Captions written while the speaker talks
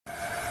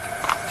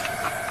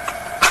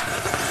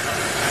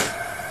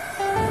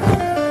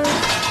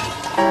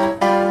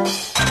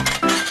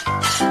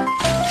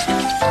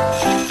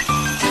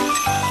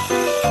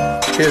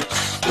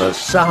The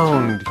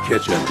Sound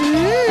Kitchen.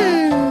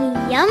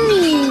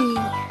 Yummy.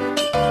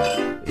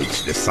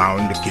 It's the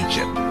Sound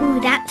Kitchen. Ooh,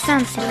 that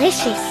sounds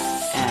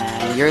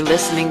delicious. You're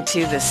listening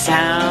to The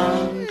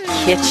Sound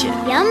Kitchen.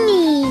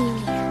 Yummy.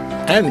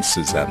 And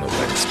Susanna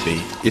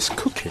Wensby is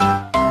cooking.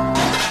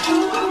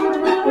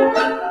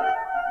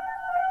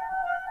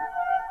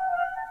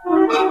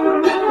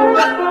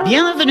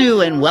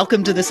 Bienvenue and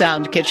welcome to the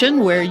Sound Kitchen,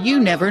 where you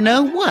never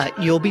know what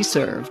you'll be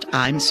served.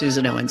 I'm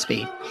Susan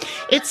Owensby.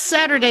 It's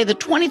Saturday, the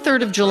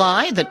 23rd of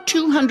July, the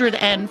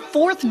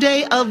 204th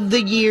day of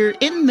the year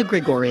in the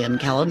Gregorian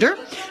calendar.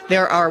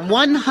 There are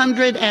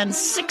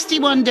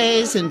 161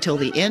 days until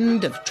the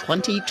end of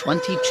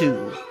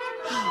 2022.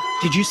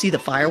 Did you see the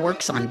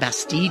fireworks on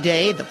Bastille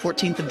Day, the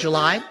 14th of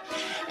July,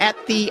 at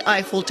the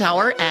Eiffel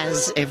Tower,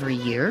 as every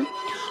year?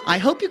 I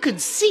hope you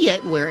could see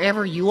it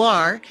wherever you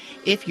are.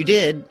 If you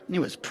did, it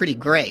was pretty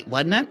great,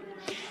 wasn't it?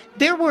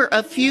 There were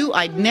a few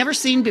I'd never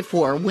seen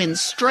before when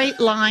straight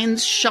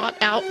lines shot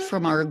out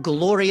from our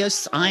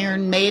glorious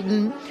Iron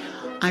Maiden.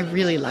 I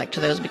really liked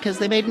those because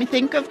they made me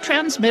think of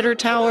transmitter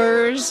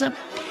towers.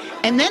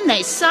 And then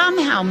they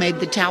somehow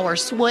made the tower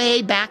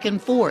sway back and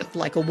forth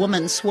like a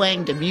woman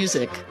swaying to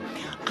music.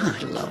 I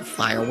love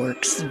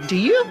fireworks. Do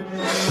you?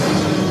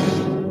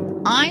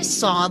 I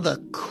saw the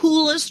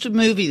coolest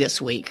movie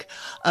this week,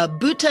 a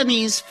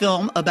Bhutanese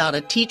film about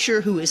a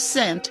teacher who is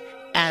sent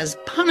as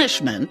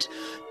punishment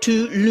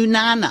to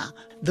Lunana,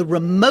 the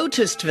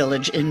remotest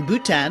village in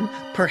Bhutan,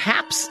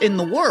 perhaps in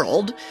the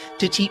world,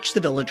 to teach the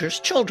villagers'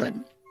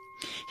 children.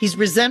 He's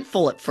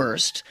resentful at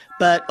first,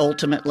 but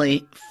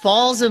ultimately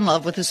falls in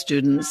love with the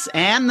students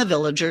and the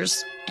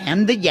villagers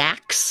and the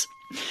yaks,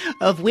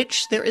 of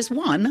which there is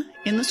one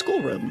in the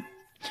schoolroom.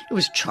 It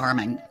was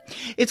charming.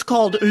 It's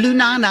called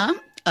Lunana,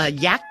 a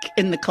yak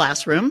in the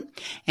classroom,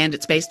 and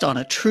it's based on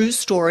a true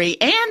story,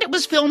 and it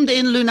was filmed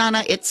in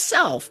Lunana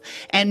itself,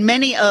 and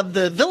many of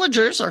the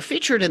villagers are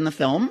featured in the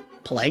film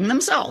playing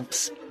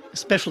themselves,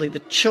 especially the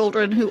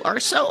children who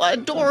are so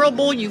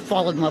adorable you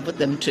fall in love with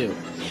them too.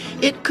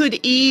 It could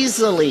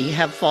easily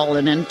have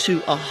fallen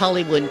into a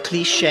Hollywood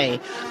cliche,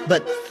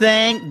 but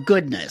thank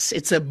goodness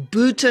it's a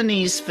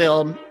Bhutanese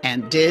film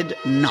and did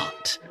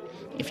not.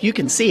 If you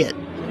can see it,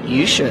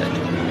 you should.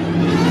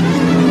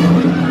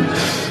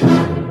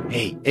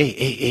 Hey.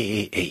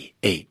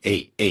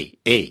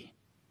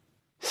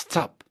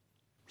 Stop.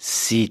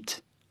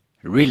 Sit.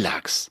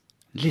 Relax.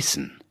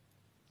 Listen.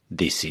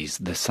 This is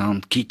the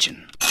Sound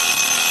Kitchen.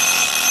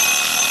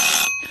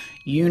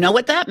 You know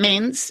what that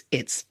means.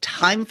 It's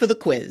time for the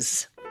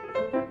quiz.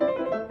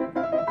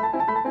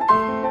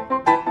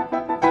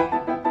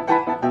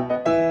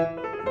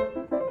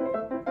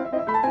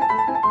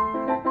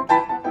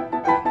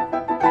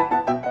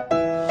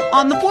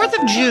 On the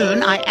 4th of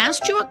June, I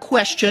asked you a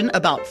question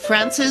about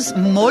France's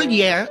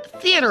Molière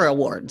Theatre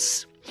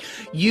Awards.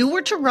 You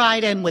were to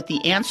write in with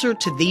the answer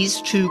to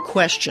these two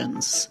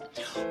questions.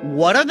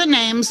 What are the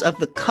names of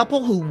the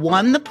couple who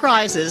won the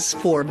prizes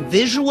for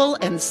visual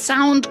and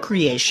sound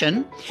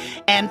creation,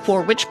 and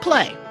for which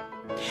play?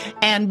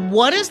 And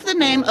what is the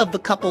name of the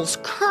couple's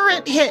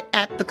current hit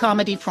at the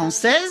Comédie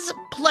Française,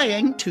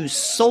 playing to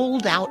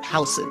sold-out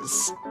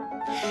houses?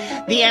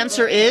 The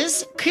answer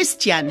is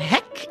Christiane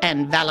Heck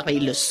and Valérie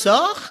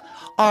Lessort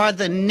are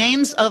the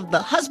names of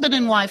the husband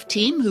and wife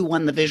team who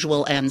won the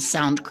visual and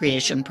sound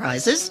creation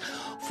prizes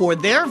for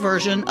their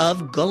version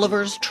of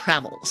Gulliver's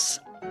Travels.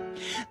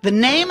 The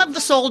name of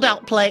the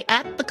sold-out play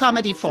at the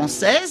Comédie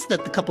Française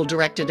that the couple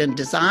directed and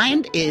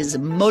designed is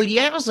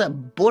Molière's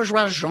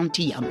Bourgeois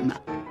Gentilhomme.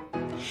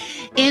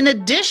 In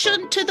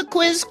addition to the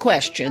quiz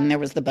question, there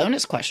was the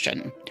bonus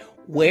question.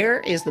 Where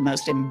is the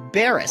most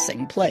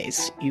embarrassing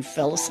place you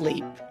fell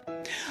asleep?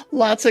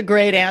 Lots of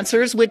great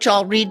answers, which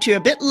I'll read to you a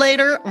bit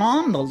later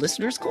on the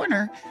Listener's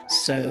Corner,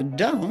 so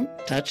don't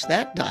touch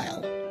that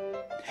dial.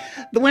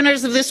 The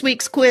winners of this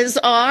week's quiz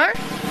are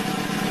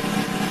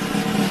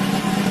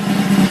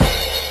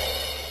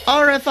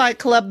RFI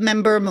Club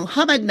member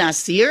Muhammad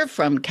Nasir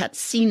from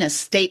Katsina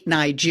State,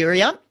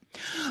 Nigeria.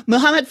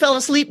 Muhammad fell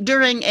asleep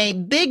during a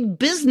big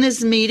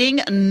business meeting.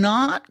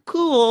 Not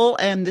cool,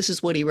 and this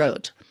is what he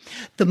wrote.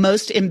 The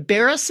most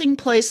embarrassing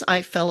place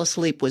I fell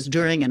asleep was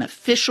during an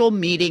official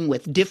meeting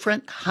with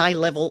different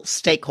high-level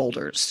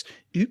stakeholders.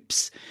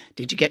 Oops.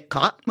 Did you get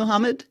caught,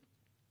 Muhammad?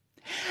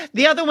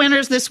 The other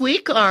winners this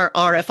week are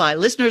RFI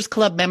Listeners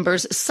Club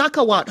members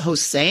Sakawat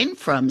Hossain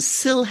from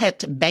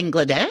Sylhet,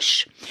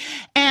 Bangladesh,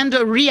 and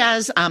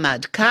Riaz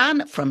Ahmad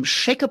Khan from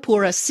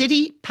Sheikhupura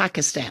City,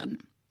 Pakistan.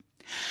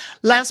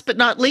 Last but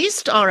not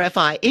least,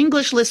 RFI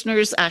English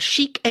listeners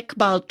Ashik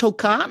Iqbal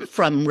Tokan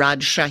from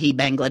Rajshahi,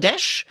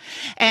 Bangladesh,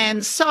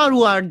 and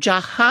Sarwar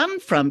Jahan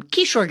from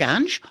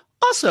Kishoreganj,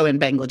 also in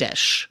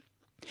Bangladesh.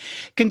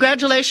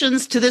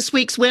 Congratulations to this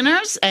week's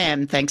winners,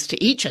 and thanks to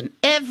each and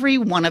every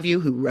one of you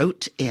who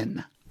wrote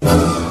in.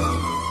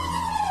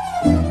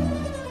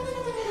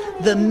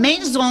 The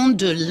Maison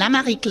de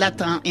l'Amérique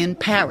Latine in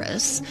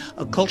Paris,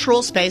 a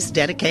cultural space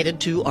dedicated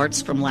to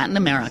arts from Latin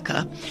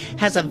America,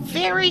 has a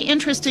very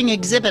interesting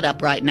exhibit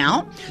up right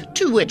now,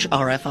 to which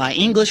RFI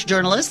English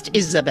journalist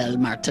Isabel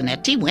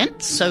Martinetti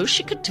went so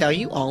she could tell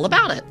you all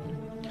about it.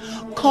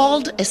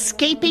 Called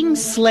Escaping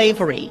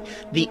Slavery,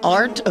 the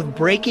Art of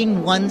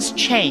Breaking One's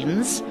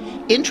Chains,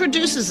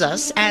 introduces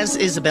us, as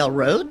Isabel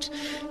wrote,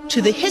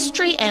 to the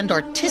history and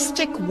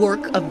artistic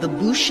work of the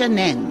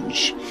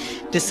Bushanenge,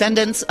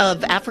 descendants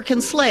of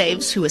African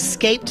slaves who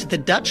escaped the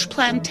Dutch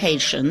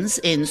plantations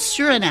in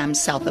Suriname,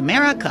 South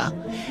America,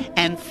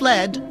 and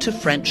fled to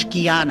French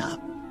Guiana.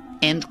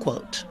 End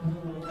quote.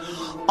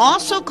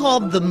 Also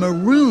called the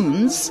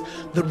Maroons,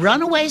 the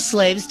runaway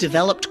slaves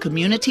developed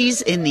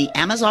communities in the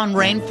Amazon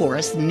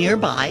rainforest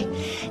nearby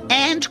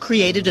and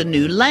created a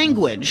new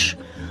language.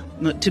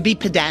 To be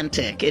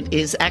pedantic, it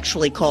is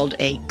actually called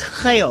a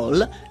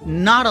Creole,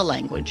 not a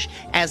language,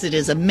 as it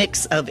is a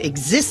mix of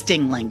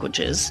existing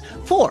languages,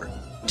 4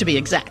 to be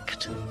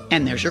exact.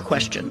 And there's your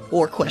question,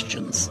 or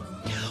questions.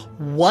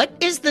 What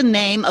is the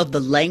name of the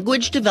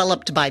language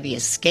developed by the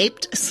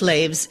escaped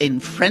slaves in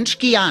French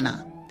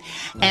Guiana?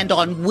 And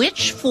on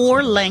which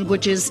 4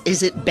 languages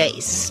is it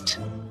based?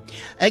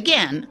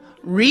 Again,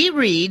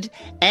 reread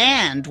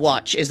and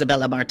watch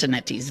Isabella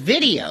Martinetti's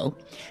video,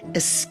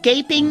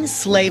 Escaping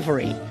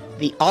Slavery,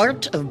 the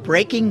Art of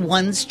Breaking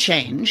One's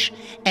Chains,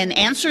 and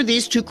answer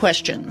these 2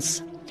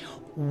 questions.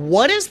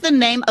 What is the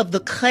name of the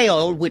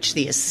Creole which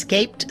the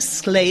escaped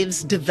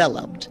slaves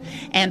developed?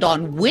 And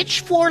on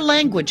which 4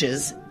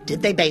 languages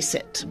did they base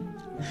it?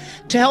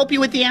 To help you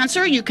with the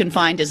answer, you can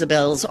find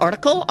Isabel's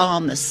article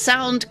on the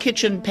Sound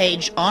Kitchen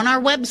page on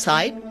our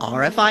website,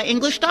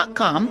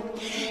 rfienglish.com.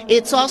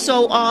 It's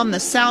also on the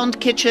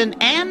Sound Kitchen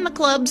and the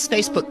club's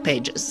Facebook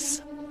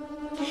pages.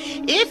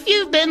 If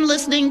you've been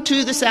listening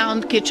to the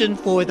Sound Kitchen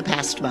for the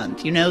past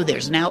month, you know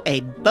there's now a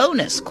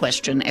bonus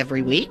question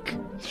every week.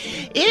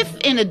 If,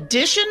 in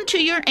addition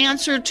to your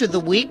answer to the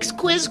week's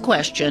quiz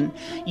question,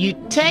 you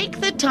take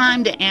the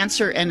time to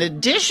answer an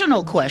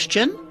additional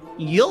question,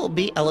 you'll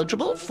be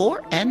eligible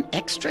for an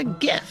extra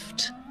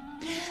gift.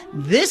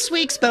 This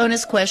week's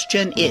bonus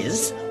question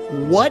is,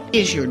 what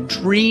is your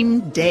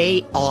dream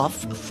day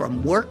off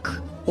from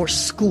work or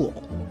school?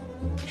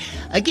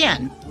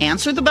 Again,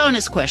 answer the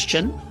bonus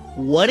question,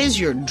 what is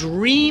your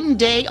dream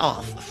day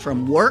off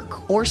from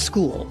work or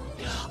school?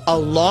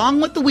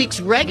 Along with the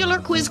week's regular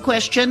quiz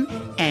question,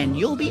 and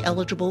you'll be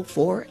eligible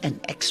for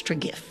an extra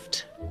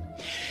gift.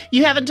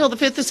 You have until the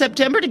 5th of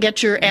September to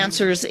get your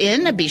answers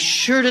in. Be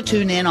sure to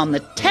tune in on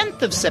the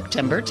 10th of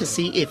September to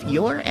see if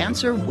your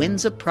answer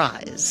wins a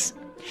prize.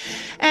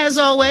 As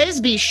always,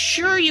 be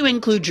sure you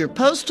include your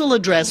postal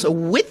address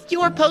with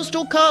your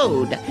postal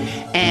code.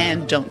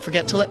 And don't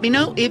forget to let me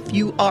know if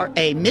you are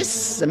a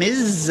Miss, a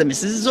Ms., a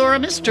Mrs., or a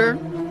Mr.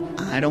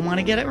 I don't want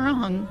to get it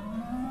wrong.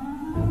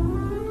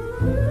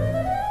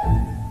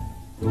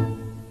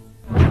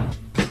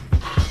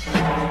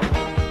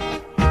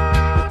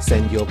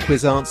 Send your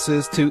quiz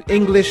answers to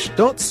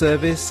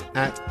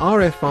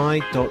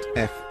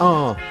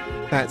english.service@rfi.fr.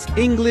 That's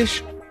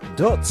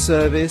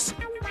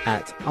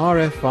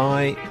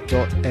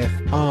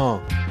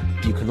english.service@rfi.fr.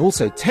 You can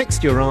also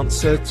text your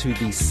answer to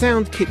the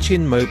Sound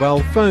Kitchen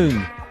mobile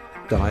phone.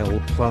 Dial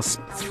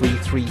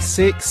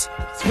 +336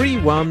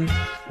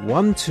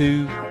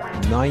 3112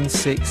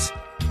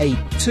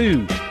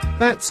 9682.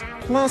 That's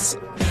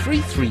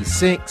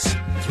 +336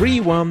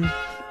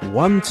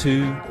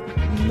 3112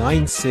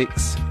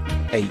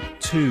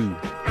 9682.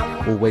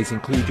 Always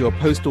include your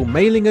postal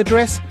mailing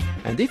address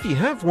and, if you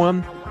have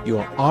one,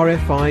 your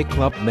RFI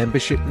Club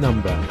membership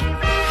number.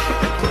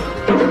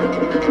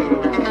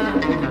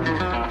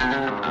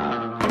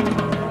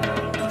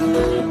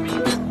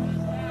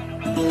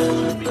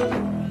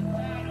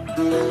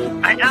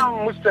 I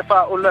am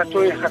Mustafa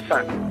Olatoye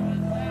Hassan.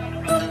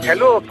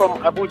 Hello from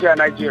Abuja,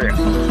 Nigeria.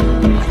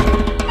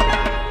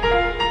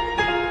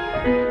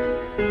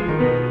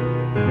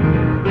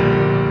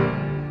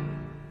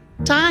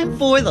 Time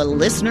for the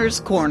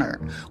Listener's Corner,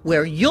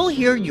 where you'll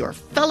hear your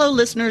fellow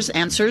listeners'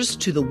 answers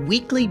to the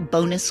weekly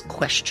bonus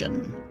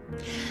question.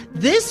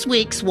 This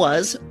week's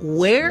was,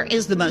 where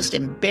is the most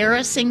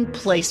embarrassing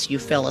place you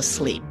fell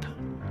asleep?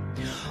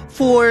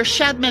 For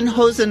Shadman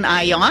Hosen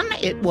Ayon,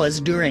 it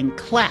was during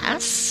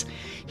class.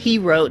 He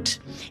wrote,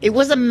 it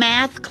was a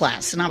math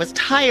class and I was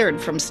tired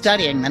from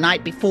studying the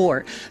night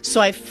before, so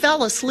I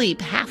fell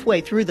asleep halfway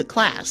through the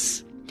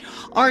class.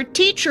 Our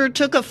teacher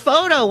took a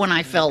photo when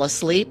I fell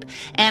asleep,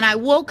 and I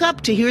woke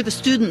up to hear the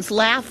students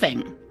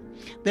laughing.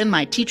 Then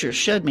my teacher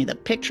showed me the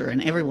picture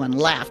and everyone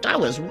laughed. I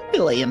was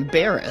really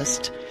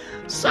embarrassed.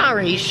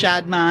 Sorry,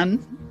 Shadman.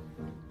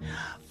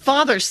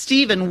 Father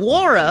Stephen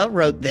Wara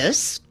wrote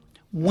this,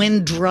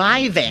 when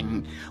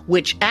driving,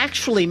 which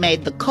actually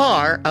made the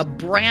car, a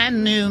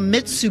brand new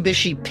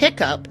Mitsubishi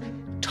pickup,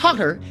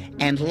 totter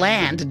and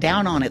land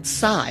down on its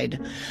side.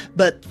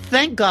 But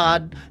thank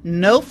God,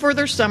 no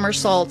further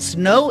somersaults,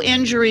 no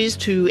injuries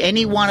to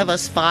any one of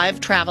us 5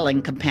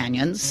 traveling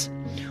companions.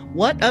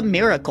 What a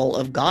miracle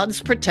of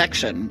God's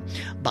protection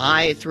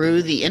by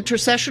through the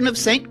intercession of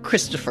St.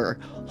 Christopher,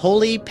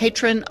 holy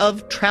patron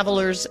of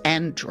travelers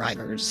and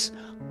drivers.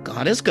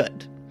 God is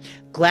good.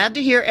 Glad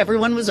to hear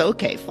everyone was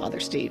okay, Father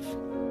Steve.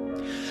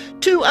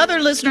 2 other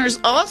listeners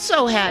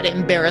also had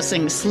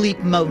embarrassing sleep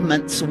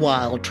moments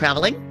while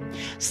traveling.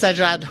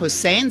 Sajad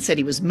Hussain said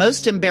he was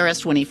most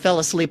embarrassed when he fell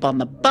asleep on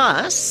the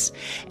bus,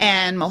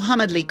 and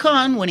Mohammed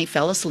Likon when he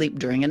fell asleep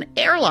during an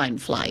airline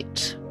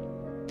flight.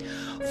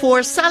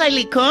 For Saleh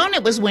Likon,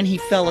 it was when he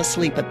fell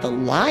asleep at the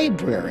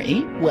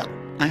library. Well,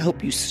 I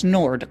hope you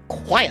snored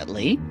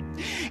quietly.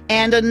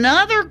 And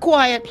another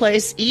quiet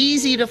place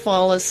easy to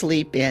fall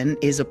asleep in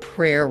is a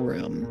prayer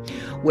room,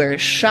 where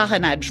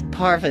Shahnaz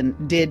Parvin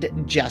did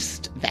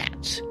just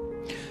that.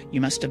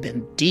 You must have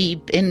been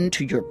deep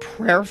into your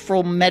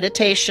prayerful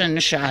meditation,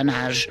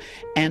 Shahnaz,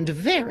 and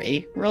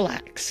very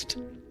relaxed.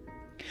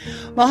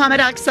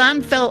 Mohammed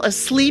Aksan fell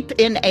asleep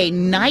in a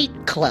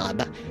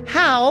nightclub.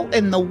 How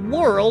in the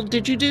world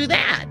did you do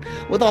that?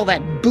 With all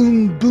that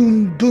boom,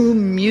 boom,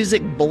 boom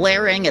music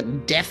blaring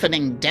at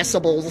deafening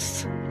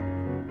decibels.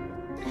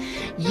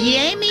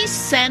 Yemi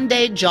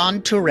Sande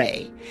John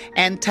Touré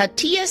and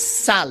Tatia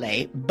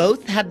Saleh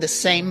both had the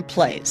same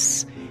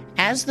place.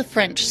 As the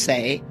French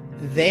say,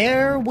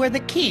 there where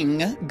the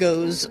king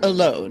goes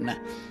alone.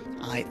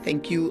 I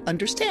think you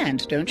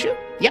understand, don't you?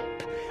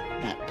 Yep,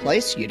 that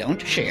place you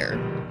don't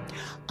share.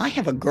 I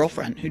have a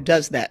girlfriend who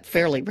does that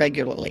fairly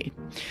regularly.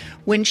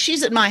 When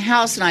she's at my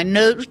house and I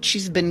know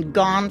she's been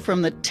gone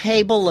from the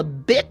table a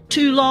bit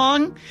too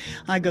long,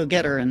 I go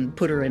get her and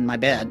put her in my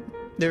bed.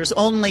 There's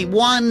only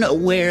one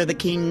where the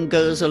king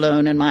goes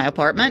alone in my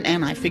apartment,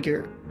 and I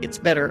figure it's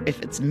better if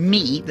it's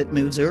me that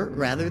moves her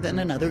rather than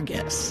another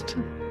guest.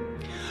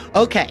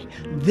 Okay,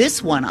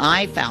 this one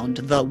I found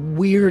the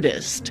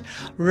weirdest.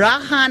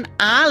 Rahan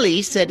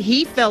Ali said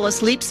he fell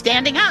asleep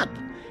standing up.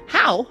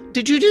 How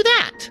did you do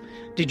that?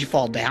 Did you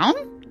fall down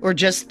or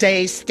just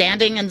stay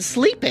standing and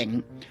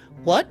sleeping?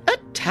 What a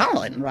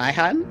talent,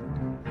 Rahan.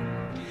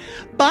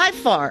 By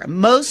far,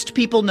 most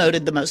people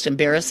noted the most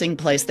embarrassing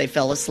place they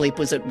fell asleep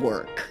was at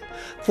work.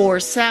 For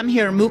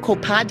Samhir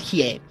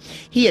Mukhopadhyay,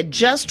 he had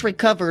just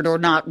recovered, or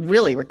not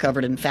really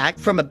recovered, in fact,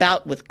 from a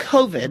bout with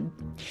COVID.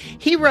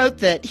 He wrote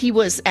that he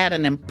was at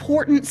an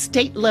important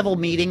state-level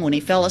meeting when he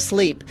fell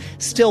asleep,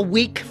 still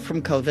weak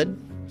from COVID.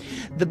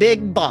 The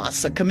big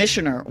boss, a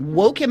commissioner,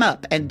 woke him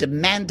up and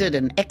demanded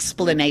an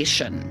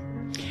explanation.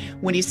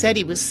 When he said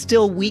he was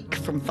still weak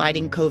from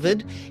fighting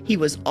COVID, he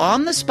was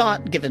on the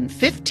spot given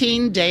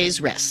 15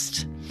 days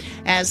rest.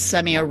 As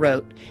Samir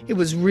wrote, it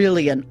was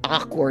really an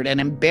awkward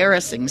and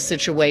embarrassing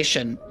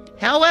situation.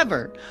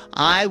 However,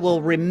 I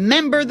will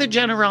remember the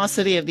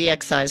generosity of the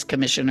excise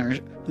commissioner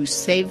who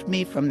saved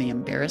me from the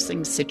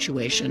embarrassing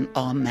situation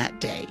on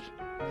that day.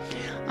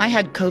 I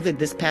had COVID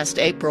this past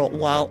April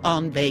while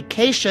on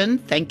vacation,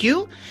 thank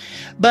you.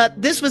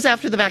 But this was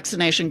after the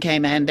vaccination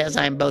came, and as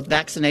I'm both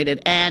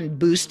vaccinated and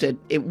boosted,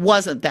 it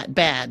wasn't that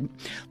bad.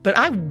 But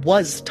I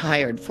was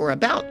tired for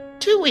about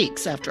 2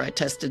 weeks after I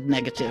tested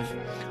negative.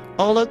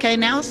 All okay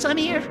now,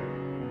 Samir?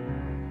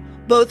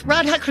 Both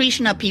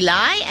Radhakrishna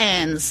Pillai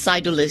and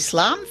Saidul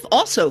Islam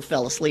also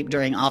fell asleep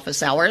during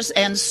office hours,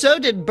 and so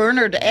did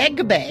Bernard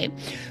Egbe,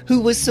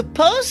 who was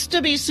supposed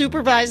to be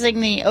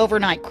supervising the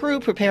overnight crew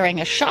preparing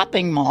a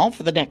shopping mall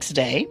for the next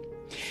day.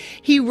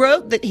 He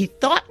wrote that he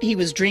thought he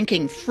was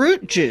drinking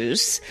fruit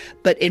juice,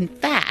 but in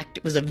fact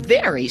it was a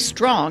very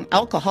strong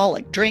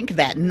alcoholic drink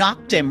that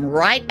knocked him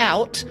right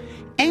out.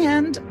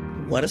 And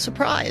what a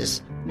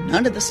surprise,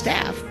 none of the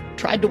staff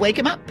tried to wake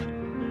him up.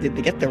 Did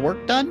they get their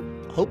work done?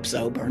 Hope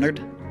so,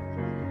 Bernard.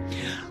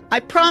 I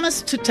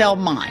promised to tell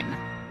mine.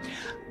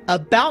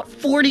 About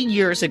 40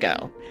 years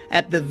ago,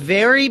 at the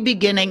very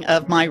beginning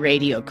of my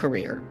radio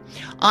career,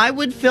 I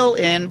would fill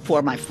in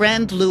for my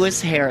friend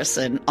Lewis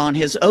Harrison on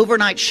his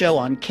overnight show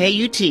on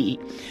KUT,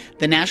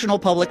 the National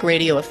Public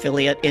Radio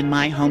affiliate in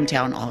my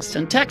hometown,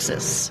 Austin,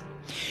 Texas.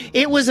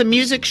 It was a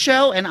music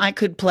show, and I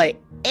could play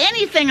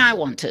anything I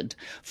wanted,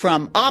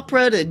 from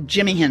opera to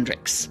Jimi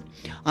Hendrix.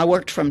 I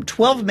worked from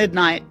 12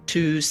 midnight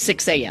to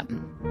 6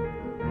 a.m.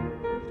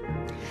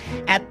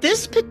 At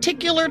this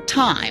particular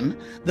time,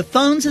 the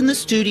phones in the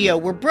studio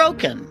were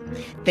broken.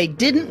 They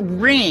didn't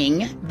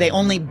ring, they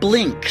only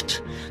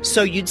blinked.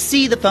 So you'd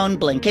see the phone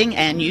blinking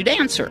and you'd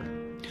answer.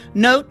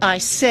 Note I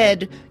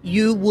said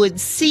you would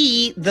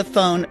see the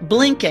phone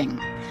blinking.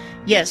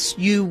 Yes,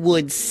 you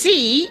would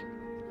see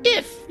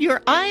if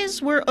your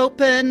eyes were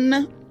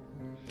open.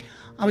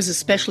 I was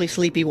especially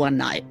sleepy one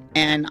night,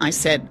 and I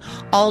said,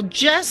 I'll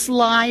just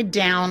lie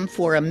down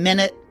for a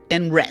minute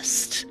and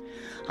rest.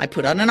 I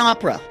put on an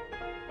opera.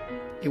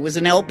 It was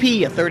an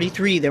LP, a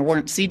 33. There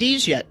weren't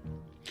CDs yet.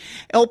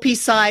 LP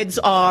sides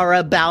are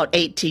about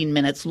 18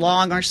 minutes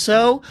long or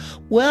so.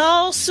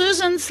 Well,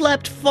 Susan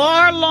slept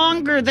far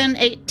longer than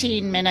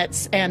 18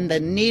 minutes, and the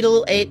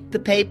needle ate the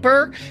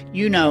paper.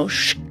 You know,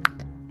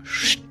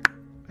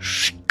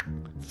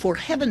 for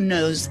heaven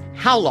knows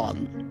how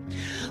long.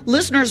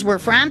 Listeners were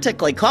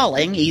frantically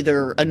calling,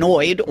 either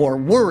annoyed or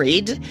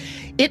worried.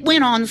 It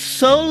went on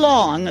so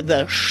long,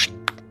 the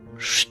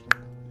Shh,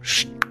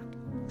 shh.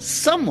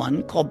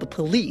 Someone called the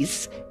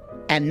police,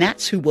 and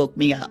that's who woke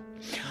me up.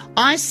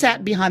 I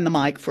sat behind the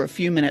mic for a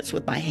few minutes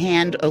with my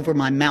hand over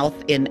my mouth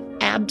in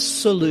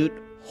absolute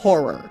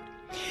horror.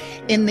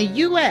 In the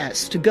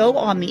U.S., to go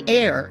on the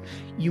air,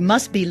 you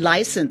must be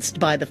licensed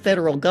by the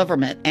federal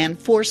government, and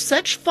for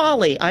such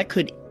folly, I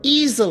could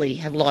easily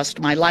have lost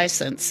my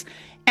license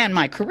and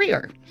my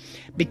career.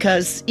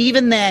 Because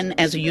even then,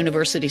 as a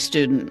university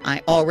student,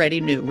 I already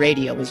knew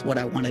radio was what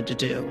I wanted to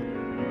do.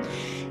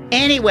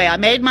 Anyway, I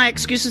made my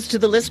excuses to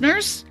the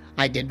listeners.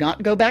 I did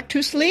not go back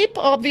to sleep,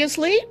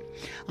 obviously.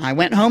 I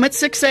went home at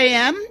 6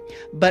 a.m.,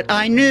 but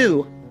I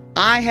knew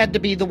I had to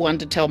be the one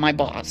to tell my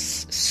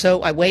boss.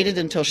 So I waited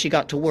until she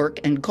got to work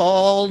and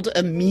called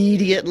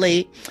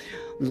immediately.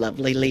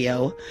 Lovely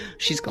Leo.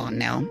 She's gone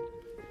now.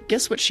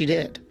 Guess what she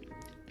did?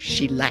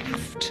 She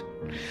laughed.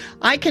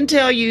 I can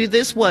tell you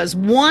this was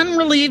one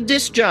relieved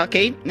disc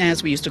jockey,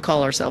 as we used to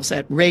call ourselves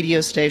at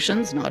radio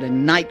stations, not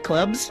in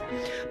nightclubs,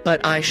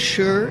 but I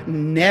sure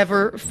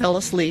never fell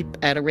asleep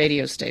at a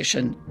radio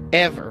station,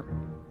 ever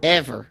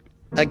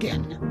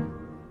again.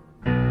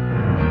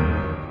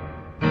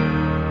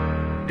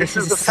 This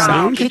is the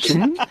Sound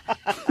Kitchen,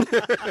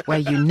 where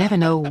you never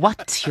know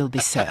what you'll be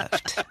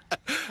served.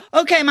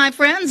 Okay, my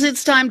friends,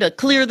 it's time to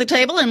clear the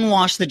table and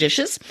wash the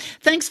dishes.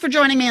 Thanks for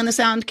joining me in the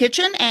Sound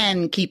Kitchen,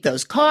 and keep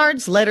those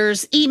cards,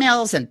 letters,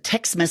 emails, and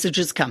text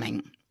messages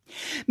coming.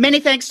 Many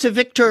thanks to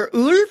Victor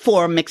Uhl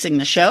for mixing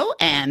the show,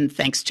 and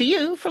thanks to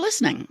you for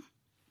listening.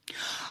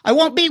 I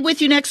won't be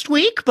with you next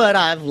week, but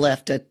I've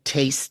left a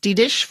tasty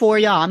dish for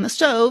you on the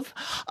stove,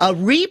 a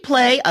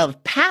replay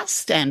of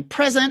past and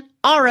present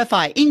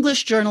RFI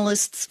English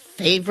journalists'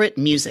 favorite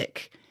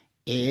music.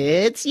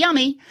 It's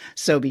yummy,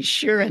 so be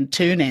sure and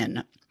tune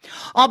in.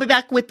 I'll be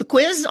back with the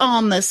quiz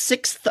on the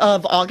 6th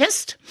of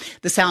August.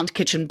 The Sound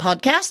Kitchen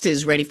podcast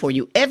is ready for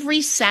you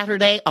every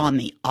Saturday on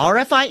the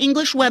RFI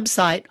English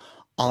website,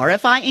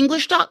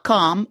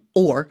 rfienglish.com,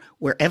 or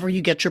wherever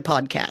you get your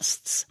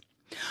podcasts.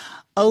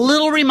 A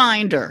little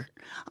reminder,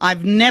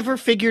 I've never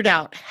figured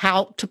out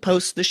how to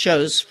post the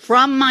shows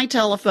from my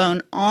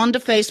telephone onto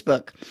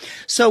Facebook.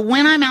 So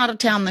when I'm out of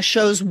town, the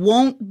shows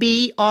won't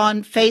be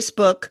on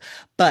Facebook,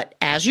 but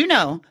as you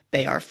know,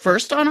 they are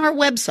first on our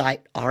website,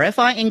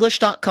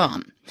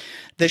 rfienglish.com.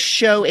 The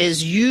show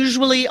is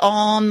usually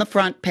on the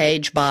front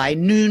page by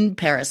noon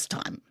Paris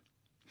time.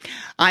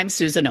 I'm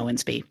Susan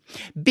Owensby.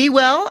 Be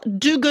well,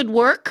 do good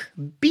work,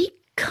 be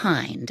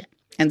kind,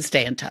 and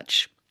stay in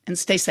touch. And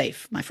stay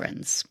safe, my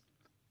friends.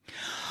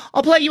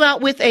 I'll play you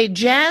out with a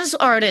jazz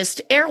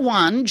artist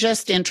Erwan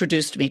just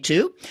introduced me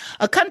to,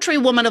 a country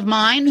woman of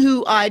mine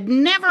who I'd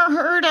never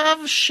heard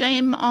of,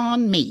 shame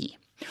on me.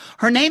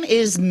 Her name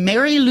is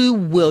Mary Lou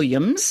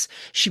Williams.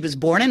 She was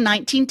born in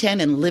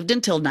 1910 and lived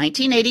until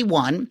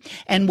 1981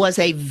 and was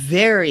a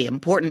very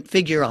important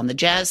figure on the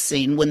jazz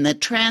scene when the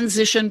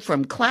transition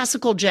from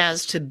classical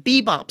jazz to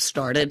bebop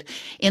started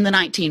in the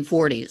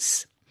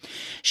 1940s.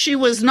 She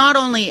was not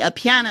only a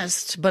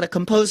pianist, but a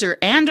composer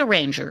and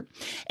arranger,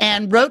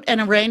 and wrote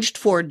and arranged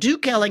for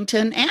Duke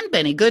Ellington and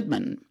Benny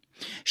Goodman.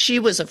 She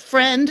was a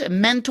friend,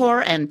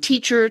 mentor, and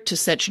teacher to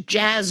such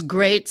jazz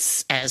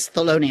greats as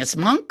Thelonious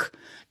Monk,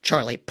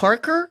 Charlie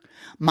Parker,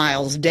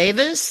 Miles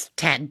Davis,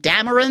 Tadd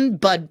Dameron,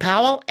 Bud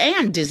Powell,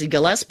 and Dizzy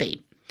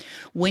Gillespie.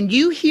 When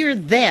you hear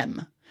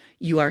them,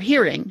 you are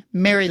hearing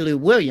Mary Lou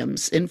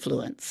Williams'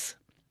 influence.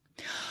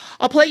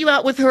 I'll play you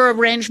out with her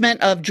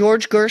arrangement of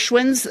George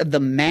Gershwin's The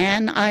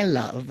Man I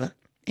Love.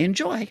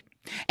 Enjoy.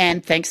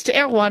 And thanks to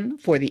Erwan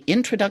for the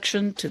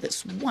introduction to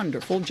this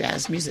wonderful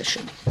jazz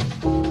musician.